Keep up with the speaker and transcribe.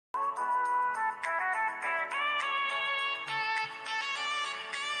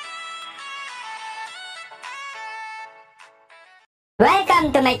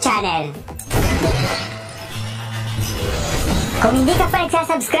Welcome to my channel! Kung hindi ka pa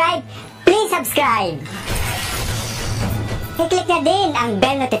nagsasubscribe, please subscribe! I-click na din ang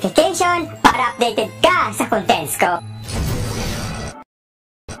bell notification para updated ka sa contents ko.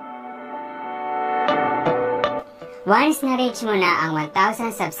 Once na-reach mo na ang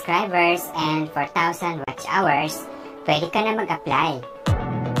 1,000 subscribers and 4,000 watch hours, pwede ka na mag-apply.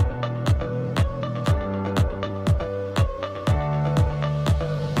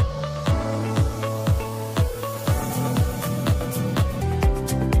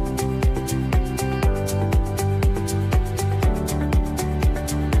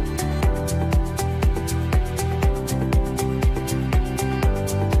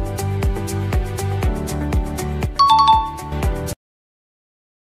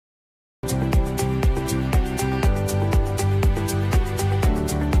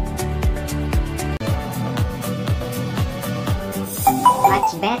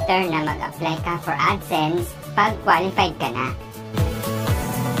 Much better na mag-apply ka for AdSense pag qualified ka na.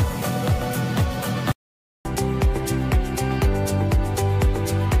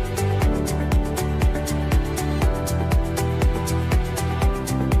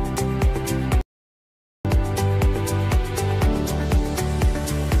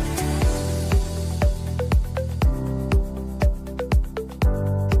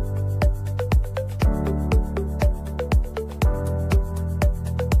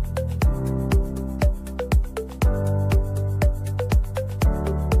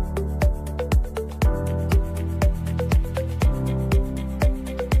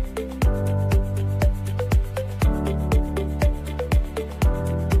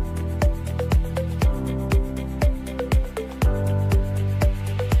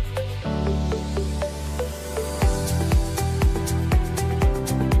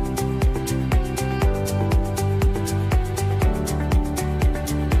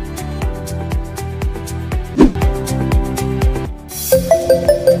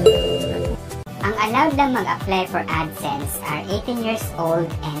 Allowed lang mag-apply for AdSense are 18 years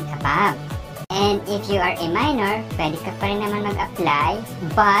old and above. And if you are a minor, pwede ka pa rin naman mag-apply,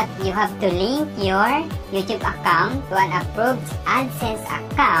 but you have to link your YouTube account to an approved AdSense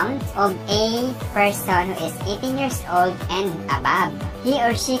account of a person who is 18 years old and above. He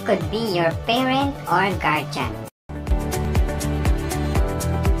or she could be your parent or guardian.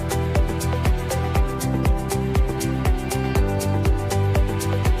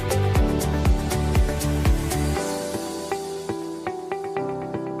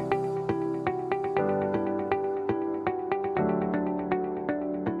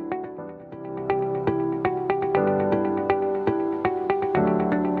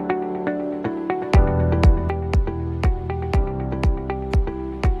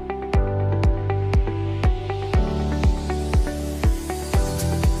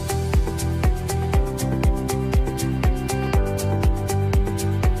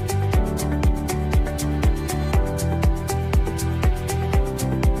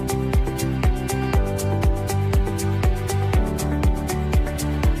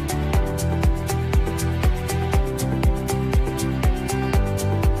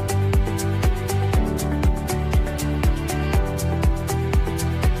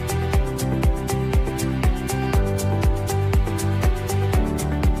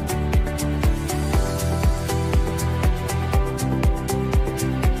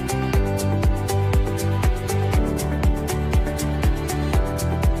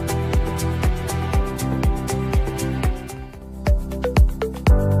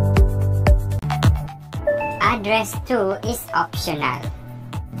 Address 2 is optional.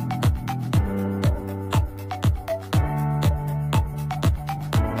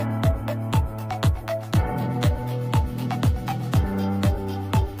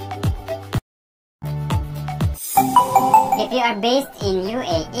 If you are based in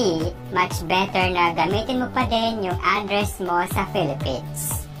UAE, much better na gamitin mo pa din yung address mo sa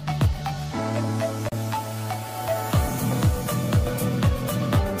Philippines.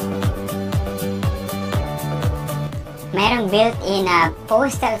 Merong built-in na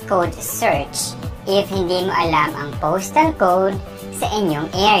postal code search if hindi mo alam ang postal code sa inyong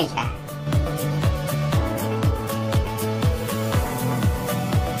area.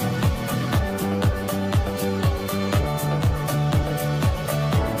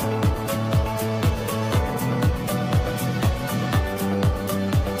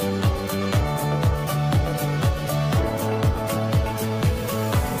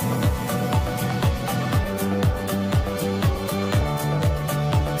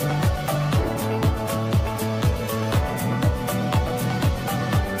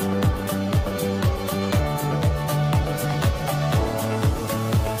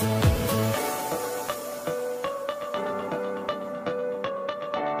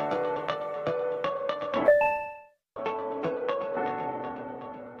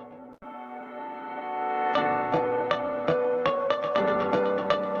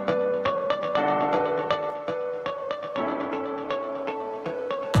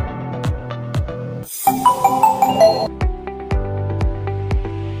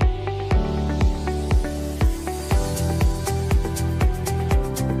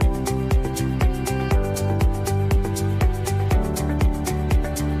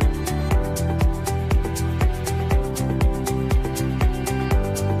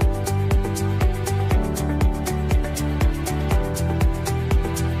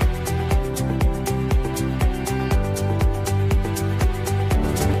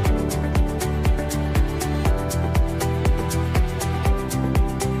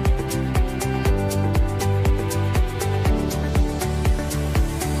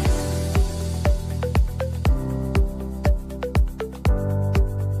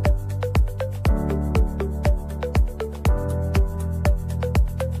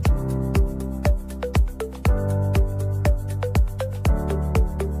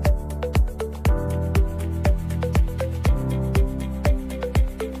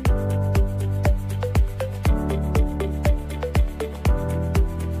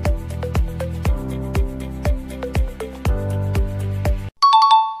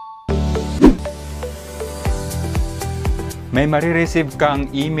 may marireceive kang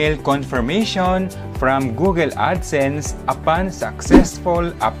email confirmation from Google AdSense upon successful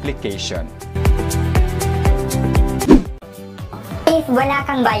application. If wala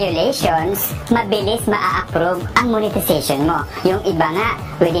kang violations, mabilis maa-approve ang monetization mo. Yung iba nga,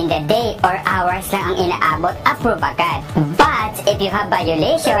 within the day or hours lang ang inaabot, approve agad. But if you have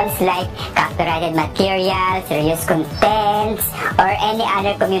violations like copyrighted materials, reuse contents, or any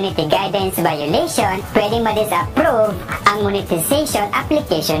other community guidance violation, pwedeng ma-disapprove ang monetization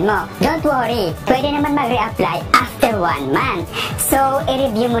application mo. Don't worry, pwede naman mag-reapply after 1 month. So,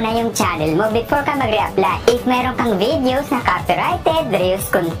 i-review mo na yung channel mo before ka mag-reapply. If meron kang videos na copyrighted, reuse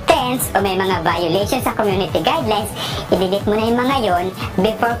contents, o may mga violations sa community guidelines, i-delete mo na yung mga yon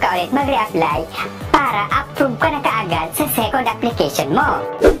before ka ulit mag-reapply para approve ka na kaagad sa second application mo.